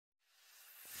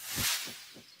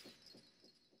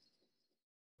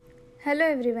Hello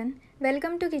everyone,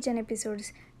 welcome to Kitchen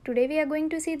Episodes. Today we are going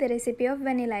to see the recipe of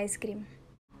vanilla ice cream.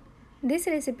 This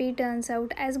recipe turns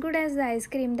out as good as the ice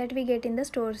cream that we get in the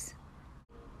stores.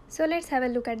 So let's have a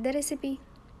look at the recipe.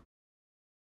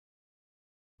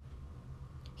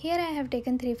 Here I have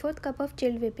taken 3/4 cup of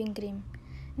chilled whipping cream.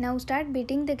 Now start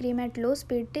beating the cream at low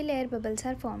speed till air bubbles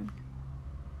are formed.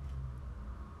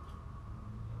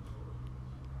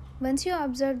 Once you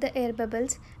observe the air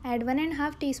bubbles, add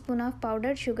 1½ teaspoon of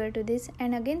powdered sugar to this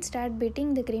and again start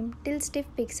beating the cream till stiff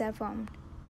peaks are formed.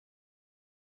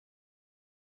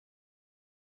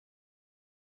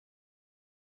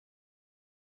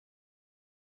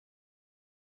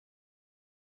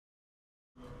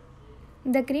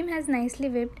 The cream has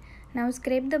nicely whipped. Now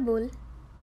scrape the bowl.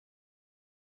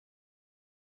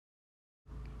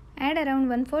 Add around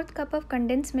 1/4 cup of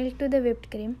condensed milk to the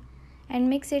whipped cream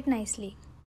and mix it nicely.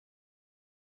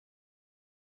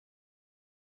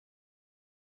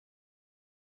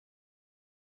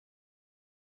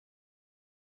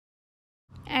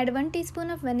 Add 1 teaspoon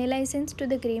of vanilla essence to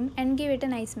the cream and give it a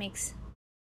nice mix.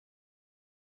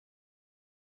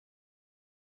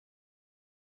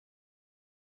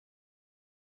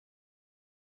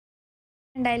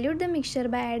 Dilute the mixture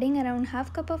by adding around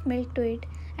 ½ cup of milk to it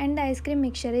and the ice cream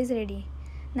mixture is ready.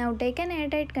 Now take an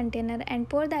airtight container and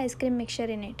pour the ice cream mixture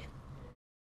in it.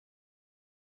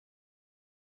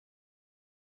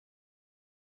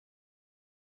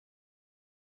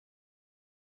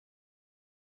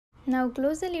 Now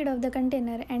close the lid of the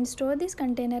container and store this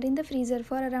container in the freezer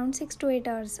for around 6 to 8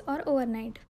 hours or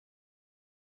overnight.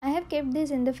 I have kept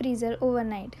this in the freezer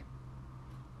overnight.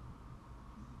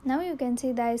 Now you can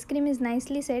see the ice cream is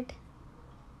nicely set.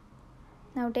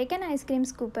 Now take an ice cream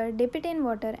scooper, dip it in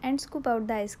water and scoop out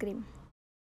the ice cream.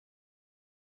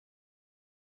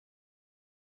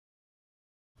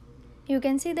 You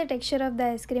can see the texture of the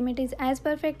ice cream. It is as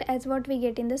perfect as what we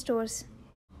get in the stores.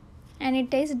 And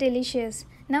it tastes delicious.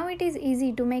 Now it is easy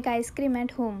to make ice cream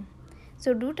at home.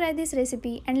 So do try this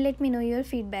recipe and let me know your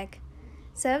feedback.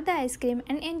 Serve the ice cream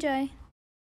and enjoy.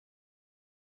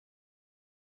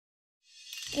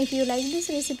 If you like this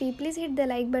recipe, please hit the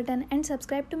like button and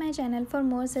subscribe to my channel for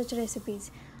more such recipes.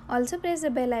 Also press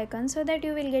the bell icon so that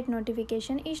you will get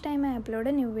notification each time I upload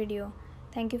a new video.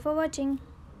 Thank you for watching.